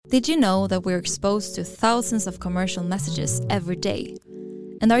Did you know that we're exposed to thousands of commercial messages every day?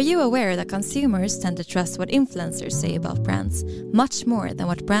 And are you aware that consumers tend to trust what influencers say about brands much more than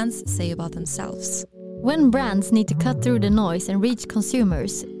what brands say about themselves? When brands need to cut through the noise and reach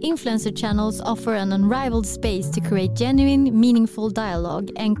consumers, influencer channels offer an unrivaled space to create genuine, meaningful dialogue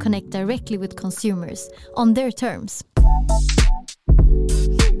and connect directly with consumers on their terms.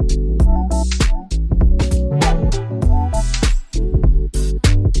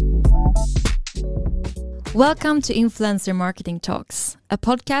 Welcome to Influencer Marketing Talks, a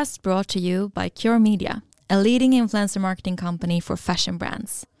podcast brought to you by Cure Media, a leading influencer marketing company for fashion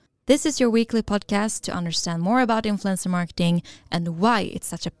brands. This is your weekly podcast to understand more about influencer marketing and why it's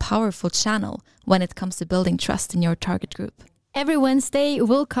such a powerful channel when it comes to building trust in your target group. Every Wednesday,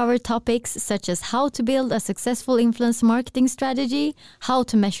 we'll cover topics such as how to build a successful influencer marketing strategy, how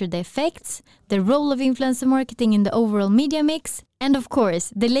to measure the effects, the role of influencer marketing in the overall media mix, and of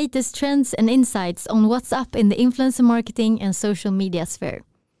course, the latest trends and insights on what's up in the influencer marketing and social media sphere.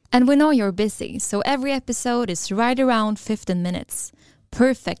 And we know you're busy, so every episode is right around 15 minutes.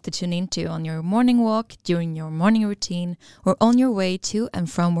 Perfect to tune into on your morning walk, during your morning routine, or on your way to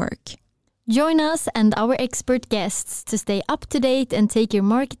and from work. Join us and our expert guests to stay up to date and take your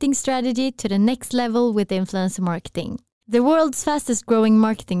marketing strategy to the next level with influencer marketing, the world's fastest growing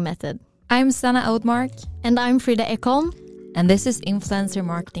marketing method. I'm Sana Oudmark. And I'm Frida Ekholm. And this is Influencer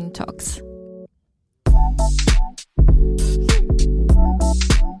Marketing Talks.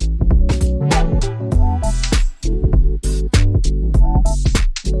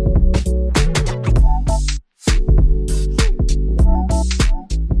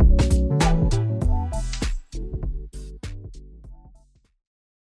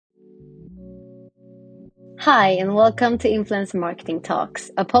 Hi, and welcome to Influencer Marketing Talks,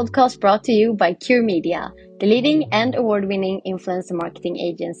 a podcast brought to you by Cure Media, the leading and award-winning influencer marketing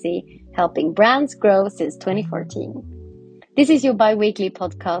agency helping brands grow since 2014. This is your bi-weekly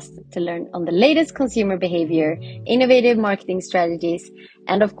podcast to learn on the latest consumer behavior, innovative marketing strategies,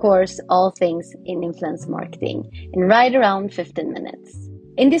 and of course, all things in influencer marketing in right around 15 minutes.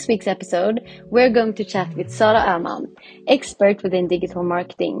 In this week's episode, we're going to chat with Sara Öhman, expert within digital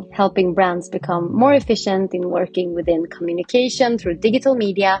marketing, helping brands become more efficient in working within communication through digital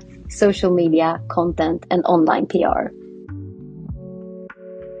media, social media, content, and online PR.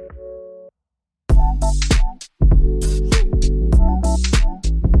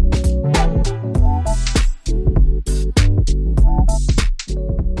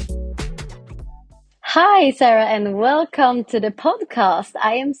 Hi, Sara, and welcome to the podcast.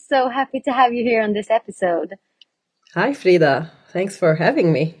 I am so happy to have you here on this episode. Hi, Frida. Thanks for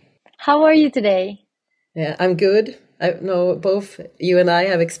having me. How are you today? Yeah, I'm good. I know both you and I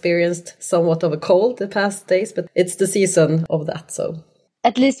have experienced somewhat of a cold the past days, but it's the season of that, so.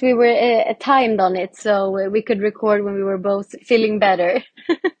 At least we were timed on it, so we could record when we were both feeling better.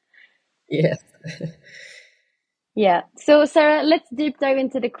 Yes. Yeah. So, Sara, let's deep dive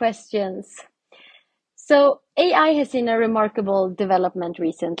into the questions. So AI has seen a remarkable development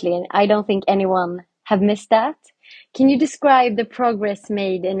recently, and I don't think anyone have missed that. Can you describe the progress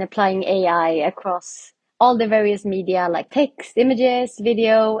made in applying AI across all the various media like text, images,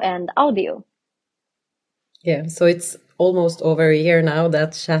 video, and audio? Yeah, so it's almost over a year now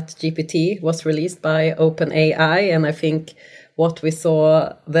that ChatGPT was released by OpenAI, and I think what we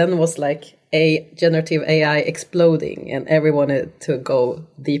saw then was like a generative AI exploding, and everyone wanted to go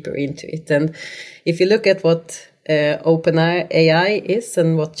deeper into it. And if you look at what OpenAI is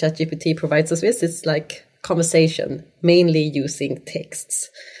and what ChatGPT provides us with, it's like conversation, mainly using texts.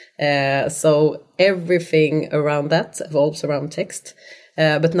 So everything around that evolves around text.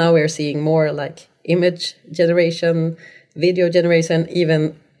 But now we're seeing more like image generation, video generation,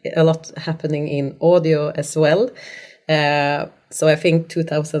 even a lot happening in audio as well. So I think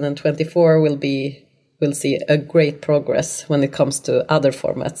 2024 we'll see a great progress when it comes to other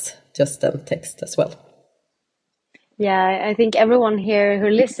formats, just than text as well. Yeah, I think everyone here who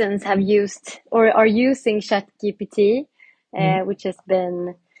listens have used or are using ChatGPT, which has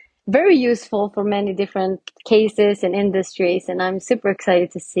been very useful for many different cases and industries. And I'm super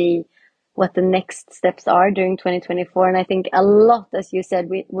excited to see what the next steps are during 2024. And I think a lot, as you said,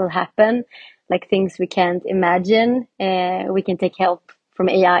 will happen, like things we can't imagine. We can take help from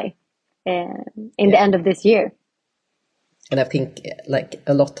AI in the end of this year. And I think like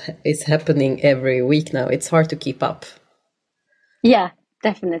a lot is happening every week now. It's hard to keep up. Yeah,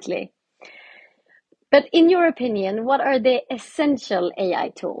 definitely. But in your opinion, what are the essential AI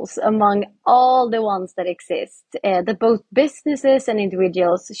tools among all the ones that exist that both businesses and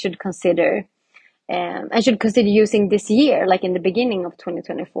individuals should consider? and should consider using this year, like in the beginning of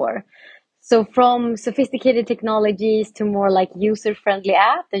 2024. So from sophisticated technologies to more like user-friendly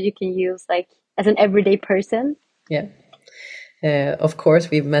app that you can use like as an everyday person. Yeah. Of course,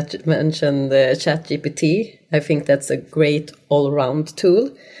 we've mentioned ChatGPT. I think that's a great all-round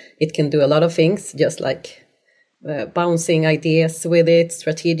tool. It can do a lot of things, just like bouncing ideas with it,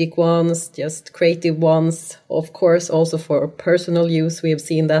 strategic ones, just creative ones. Of course, also for personal use, we have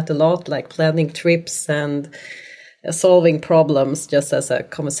seen that a lot, like planning trips and solving problems just as a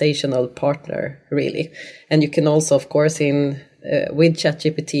conversational partner, really. And you can also, of course, with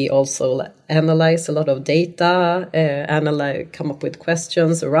ChatGPT also analyze a lot of data, come up with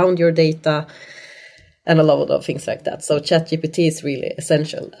questions around your data, and a lot of things like that. So ChatGPT is really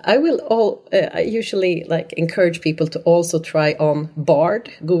essential. I usually like encourage people to also try on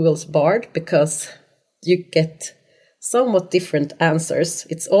Bard, Google's Bard, because you get somewhat different answers.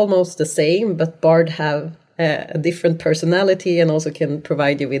 It's almost the same, but Bard have a different personality and also can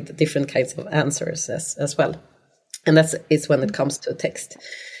provide you with different kinds of answers as well. And is when it comes to text.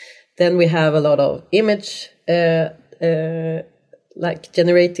 Then we have a lot of image, like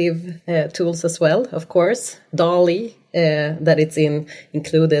generative tools as well, of course. DALL-E, that it's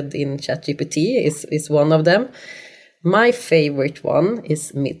included in ChatGPT is one of them. My favorite one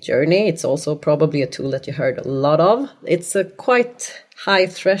is Midjourney. It's also probably a tool that you heard a lot of. It's a quite high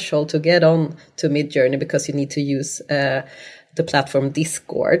threshold to get on to Midjourney because you need to use the platform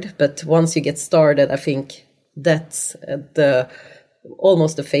Discord. But once you get started, I think that's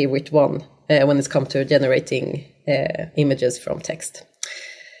almost the favorite one when it comes to generating images from text.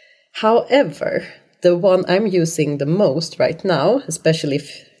 However, the one I'm using the most right now, especially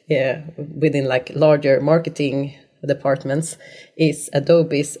within like larger marketing departments, is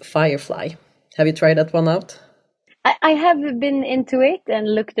Adobe's Firefly. Have you tried that one out? I have been into it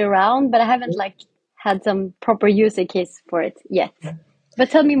and looked around, but I haven't like had some proper user case for it yet. But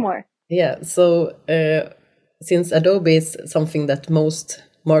tell me more. Yeah, so since Adobe is something that most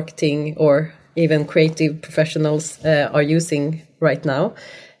marketing or even creative professionals are using right now,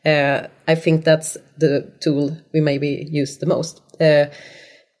 I think that's the tool we maybe use the most.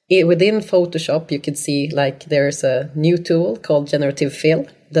 Within Photoshop, you can see like there's a new tool called Generative Fill.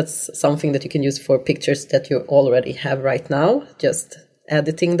 That's something that you can use for pictures that you already have right now, just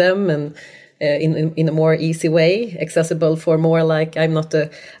editing them and in a more easy way, accessible for more like, I'm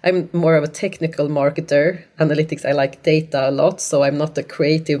more of a technical marketer. Analytics, I like data a lot, so I'm not a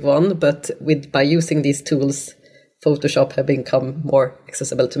creative one, but by using these tools, Photoshop have become more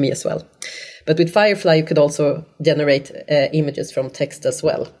accessible to me as well. But with Firefly, you could also generate images from text as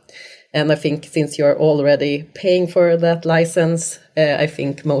well. And I think since you're already paying for that license, I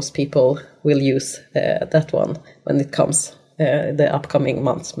think most people will use that one when it comes the upcoming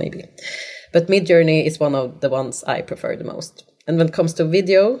months, maybe. But Midjourney is one of the ones I prefer the most. And when it comes to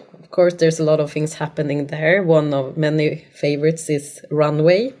video, of course, there's a lot of things happening there. One of many favorites is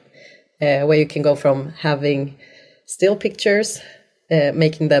Runway, where you can go from having still pictures,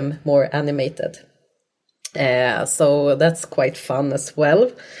 making them more animated. So that's quite fun as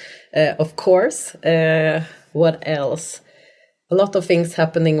well. Of course, what else? A lot of things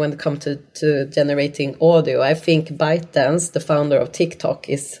happening when it comes to generating audio. I think ByteDance, the founder of TikTok,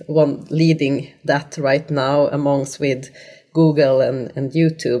 is one leading that right now amongst with Google and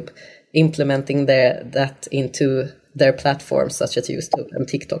YouTube, implementing that into their platforms such as YouTube and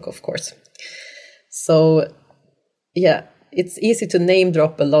TikTok, of course. So, yeah, it's easy to name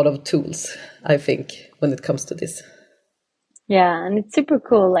drop a lot of tools, I think, when it comes to this. Yeah, and it's super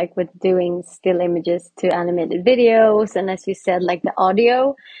cool, like with doing still images to animated videos, and as you said, like the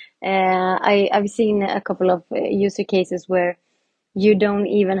audio. I've seen a couple of user cases where you don't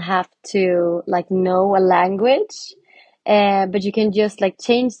even have to like know a language, but you can just like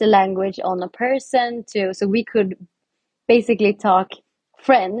change the language on a person so we could basically talk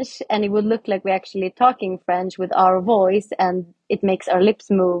French, and it would look like we're actually talking French with our voice, and it makes our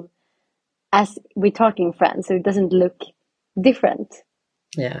lips move as we're talking French, so it doesn't look different.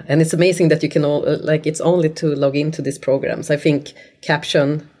 Yeah, and it's amazing that you can all it's only to log into these programs. I think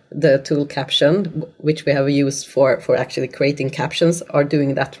the tool Caption, which we have used for actually creating captions, are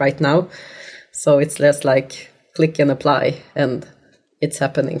doing that right now. So it's less like click and apply, and it's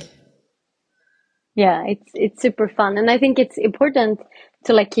happening. Yeah, it's super fun, and I think it's important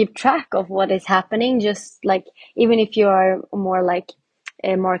to like keep track of what is happening. Just like even if you are more like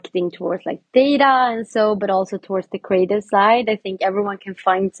marketing towards like data and so, but also towards the creative side, I think everyone can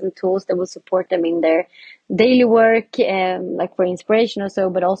find some tools that will support them in their daily work, like for inspiration or so,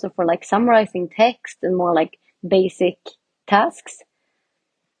 but also for like summarizing text and more like basic tasks.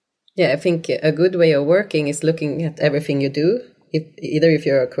 Yeah, I think a good way of working is looking at everything you do. If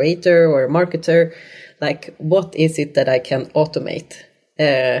you're a creator or a marketer, like what is it that I can automate,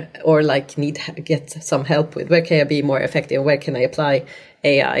 or like get some help with? Where can I be more effective? Where can I apply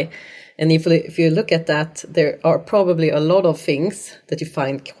AI? And if you look at that, there are probably a lot of things that you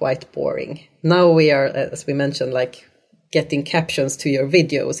find quite boring. Now we are, as we mentioned, like getting captions to your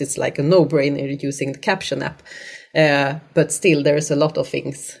videos. It's like a no-brainer using the caption app. But still, there's a lot of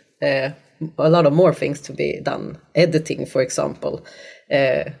things, a lot of more things to be done. Editing, for example.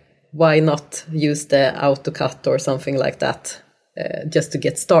 Why not use the AutoCut or something like that, just to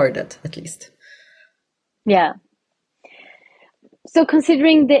get started, at least? Yeah. So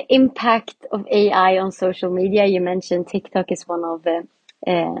considering the impact of AI on social media, you mentioned TikTok is one of the,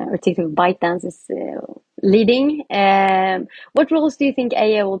 or TikTok ByteDance is leading. What roles do you think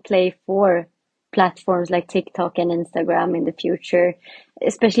AI will play for platforms like TikTok and Instagram in the future,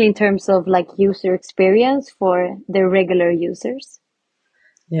 especially in terms of like user experience for the regular users?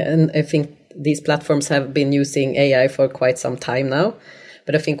 Yeah, and I think these platforms have been using AI for quite some time now.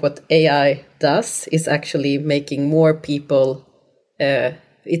 But I think what AI does is actually making more people,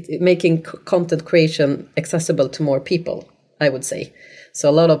 making content creation accessible to more people, I would say. So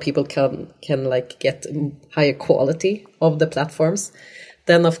a lot of people can like get higher quality of the platforms.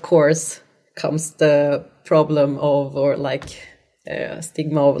 Then of course comes the problem of, or like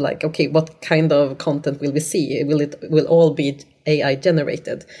stigma of like, okay, what kind of content will we see? Will all be AI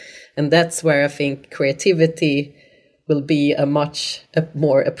generated? And that's where I think creativity will be a much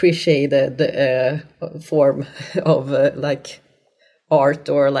more appreciated form of like art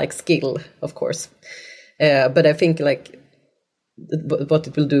or like skill, of course. But I think like what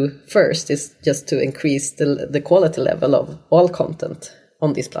it will do first is just to increase the quality level of all content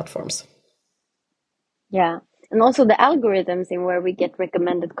on these platforms. Yeah. And also the algorithms in where we get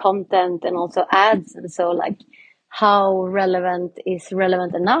recommended content and also ads. And so like how relevant is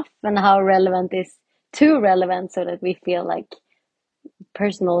relevant enough and how relevant is too relevant so that we feel like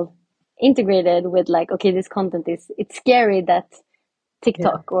personal integrated with like, okay, this content it's scary that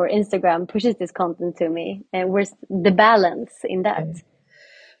TikTok or Instagram pushes this content to me. And where's the balance in that? Yeah.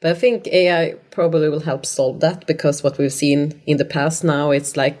 But I think AI probably will help solve that, because what we've seen in the past now,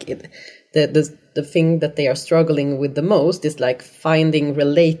 it's like the thing that they are struggling with the most is like finding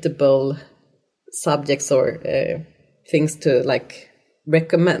relatable subjects or things to like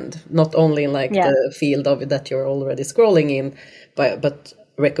recommend, not only in like the field of it that you're already scrolling in, but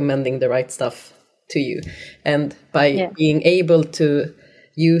recommending the right stuff to you. And by being able to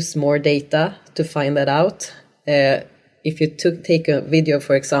use more data to find that out, if you take a video,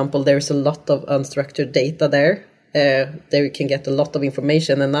 for example, there's a lot of unstructured data there. There you can get a lot of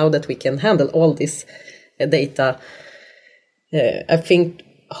information. And now that we can handle all this data, I think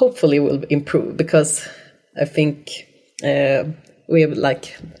hopefully will improve, because I think we are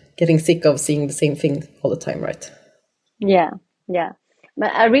like getting sick of seeing the same thing all the time, right? Yeah, yeah.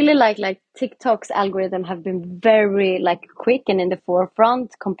 But I really like TikTok's algorithm have been very like quick and in the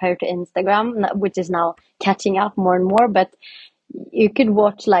forefront compared to Instagram, which is now catching up more and more. But you could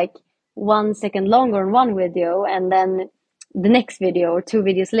watch like 1 second longer on one video, and then the next video or two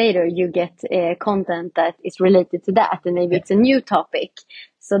videos later, you get content that is related to that, and maybe it's a new topic.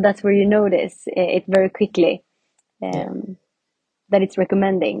 So that's where you notice it very quickly that it's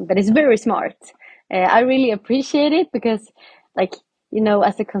recommending. But it's very smart. I really appreciate it because, like, you know,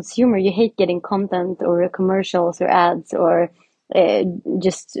 as a consumer, you hate getting content or commercials or ads or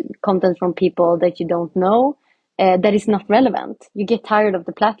just content from people that you don't know that is not relevant. You get tired of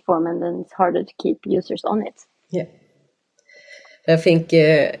the platform, and then it's harder to keep users on it. Yeah. I think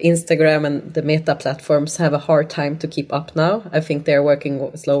Instagram and the Meta platforms have a hard time to keep up now. I think they're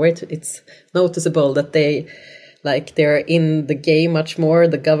working slower. It's noticeable that they're in the game much more.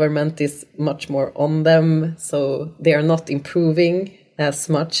 The government is much more on them. So they are not improving as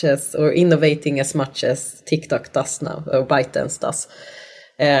much as, or innovating as much as TikTok does now, or ByteDance does.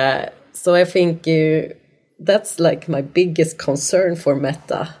 So I think that's like my biggest concern for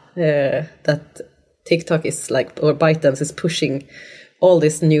Meta, that TikTok is like, or ByteDance is pushing all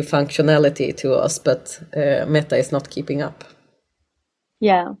this new functionality to us, but Meta is not keeping up.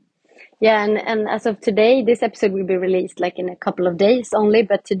 Yeah. Yeah, and as of today, this episode will be released like in a couple of days only.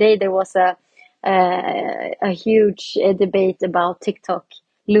 But today there was a huge debate about TikTok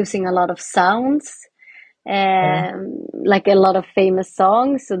losing a lot of sounds, like a lot of famous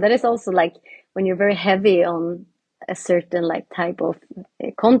songs. So that is also like when you're very heavy on a certain like type of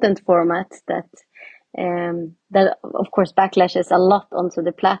content format, that that of course backlashes a lot onto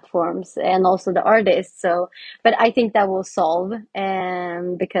the platforms and also the artists. So, but I think that will solve,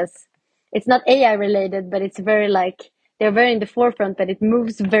 because it's not AI related, but it's very like they're very in the forefront, but it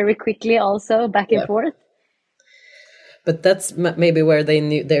moves very quickly also back and Yeah. forth. But that's maybe where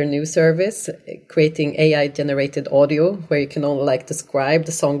their new service, creating AI generated audio, where you can only like describe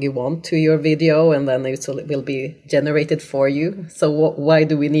the song you want to your video, and then it will be generated for you. So why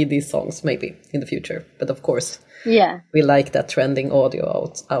do we need these songs? Maybe in the future, but of course, Yeah, we like that trending audio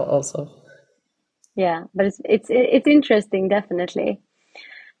also. yeah, but it's interesting, definitely.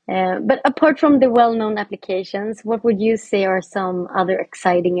 But apart from the well-known applications, what would you say are some other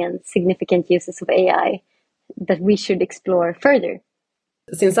exciting and significant uses of AI that we should explore further?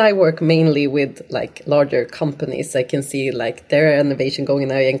 Since I work mainly with like larger companies, I can see like their innovation going,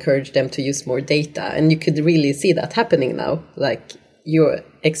 and I encourage them to use more data. And you could really see that happening now. Like you're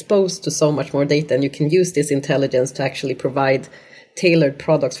exposed to so much more data, and you can use this intelligence to actually provide tailored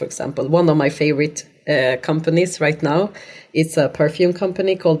products. For example, one of my favorite companies right now, it's a perfume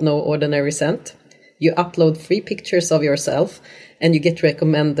company called No Ordinary Scent. You upload 3 pictures of yourself, and you get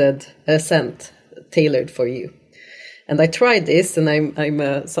recommended a scent tailored for you. And I tried this, and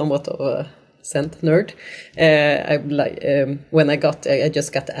I'm somewhat of a scent nerd. When I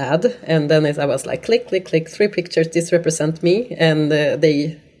just got the ad, and then I was like, click, 3 pictures. This represent me, and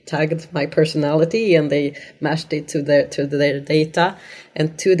they tagged my personality, and they matched it to their data.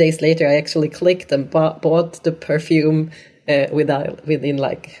 And 2 days later, I actually clicked and bought the perfume within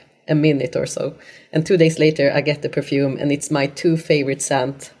like a minute or so. And 2 days later, I get the perfume, and it's my 2 favorite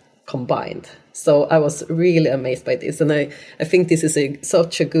scent combined. So I was really amazed by this. And I think this is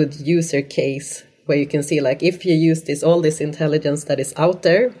such a good user case where you can see, like, if you use all this intelligence that is out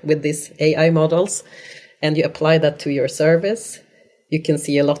there with these AI models, and you apply that to your service, you can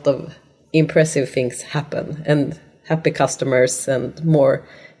see a lot of impressive things happen, and happy customers, and more.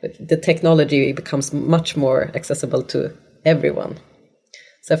 The technology becomes much more accessible to everyone.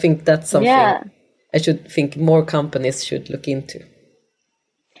 So I think that's something I should think more companies should look into.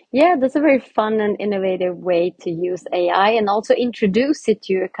 Yeah, that's a very fun and innovative way to use AI, and also introduce it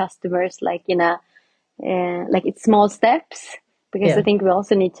to your customers, like like it's small steps, because I think we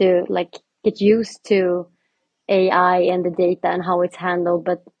also need to like get used to AI and the data and how it's handled,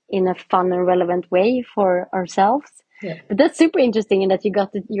 but in a fun and relevant way for ourselves. Yeah. But that's super interesting, and that you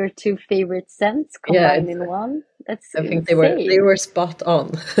got your 2 favorite scents combined in one. That's I think insane. they were spot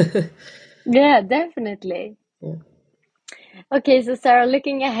on. Yeah, definitely. Yeah. Okay, so Sarah,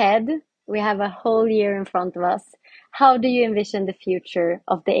 looking ahead, we have a whole year in front of us. How do you envision the future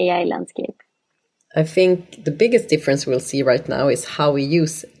of the AI landscape? I think the biggest difference we'll see right now is how we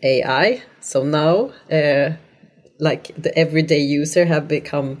use AI. So now, like the everyday user have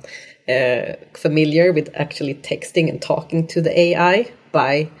become familiar with actually texting and talking to the AI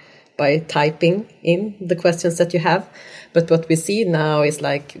by typing in the questions that you have. But what we see now is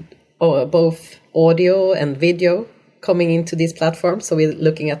like both audio and video coming into these platforms. So we're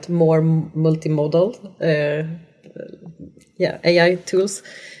looking at more multimodal AI tools.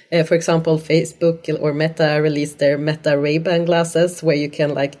 For example, Facebook or Meta released their Meta Ray-Ban glasses, where you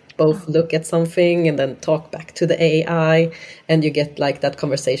can like both look at something and then talk back to the AI, and you get like that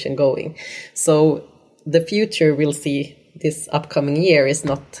conversation going. So the future we'll see this upcoming year is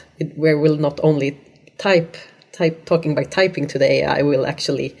where we'll not only talking by typing to the AI, we'll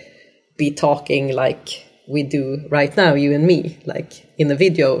actually be talking like we do right now, you and me, like in a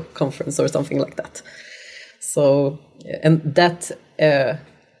video conference or something like that. So, and that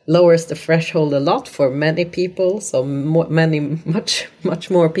lowers the threshold a lot for many people. So much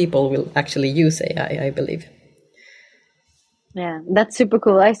more people will actually use AI, I believe. Yeah, that's super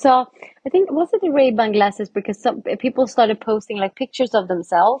cool. I think, was it the Ray-Ban glasses? Because some people started posting like pictures of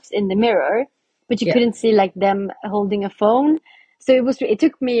themselves in the mirror, but you couldn't see like them holding a phone. So it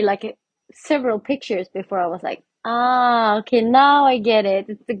took me like several pictures before I was like, okay, now I get it.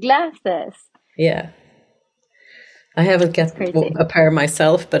 It's the glasses. Yeah. I haven't got a pair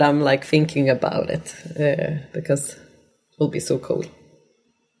myself, but I'm like thinking about it because it will be so cool.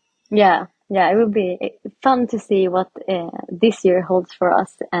 Yeah, it will be fun to see what this year holds for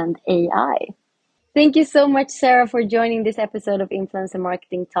us and AI. Thank you so much, Sarah, for joining this episode of Influencer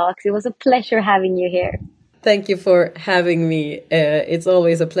Marketing Talks. It was a pleasure having you here. Thank you for having me. It's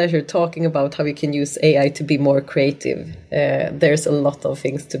always a pleasure talking about how we can use AI to be more creative. There's a lot of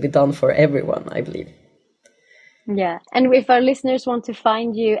things to be done for everyone, I believe. Yeah. And if our listeners want to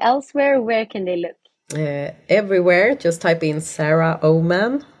find you elsewhere, where can they look? Everywhere. Just type in Sara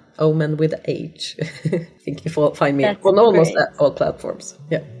Öhman, Öhman with H. I think you find me on almost all platforms.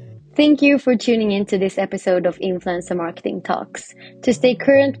 Yeah. Thank you for tuning in to this episode of Influencer Marketing Talks. To stay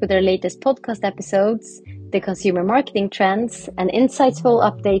current with our latest podcast episodes, the consumer marketing trends, and insightful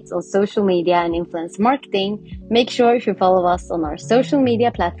updates on social media and influencer marketing, make sure to follow us on our social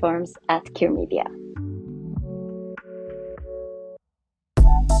media platforms at Cure Media.